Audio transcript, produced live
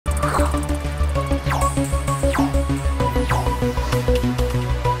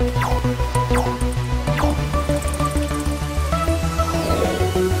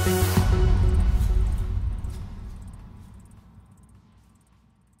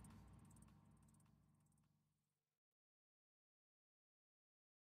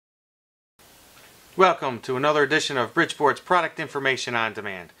Welcome to another edition of Bridgeport's Product Information on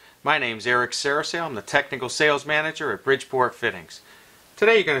Demand. My name is Eric Sarasale. I'm the Technical Sales Manager at Bridgeport Fittings.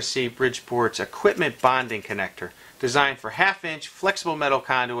 Today you're going to see Bridgeport's equipment bonding connector designed for half-inch flexible metal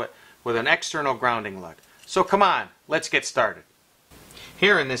conduit with an external grounding lug. So come on, let's get started.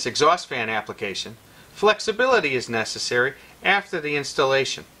 Here in this exhaust fan application, flexibility is necessary after the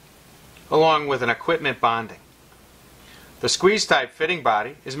installation, along with an equipment bonding. The squeeze-type fitting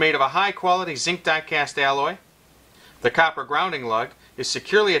body is made of a high-quality zinc die-cast alloy. The copper grounding lug is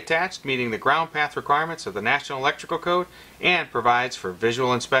securely attached, meeting the ground path requirements of the National Electrical Code, and provides for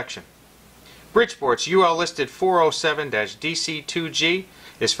visual inspection. Bridgeport's UL-listed 407-DC2G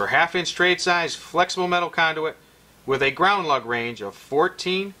is for half-inch trade-size flexible metal conduit with a ground lug range of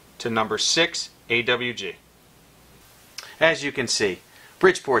 14 to number 6 AWG. As you can see,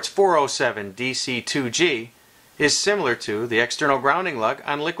 Bridgeport's 407-DC2G is similar to the external grounding lug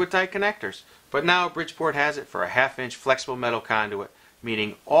on liquid-tight connectors, but now Bridgeport has it for a half-inch flexible metal conduit,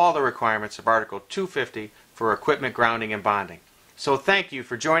 meeting all the requirements of Article 250 for equipment grounding and bonding. So thank you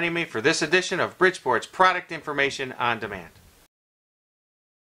for joining me for this edition of Bridgeport's Product Information on Demand.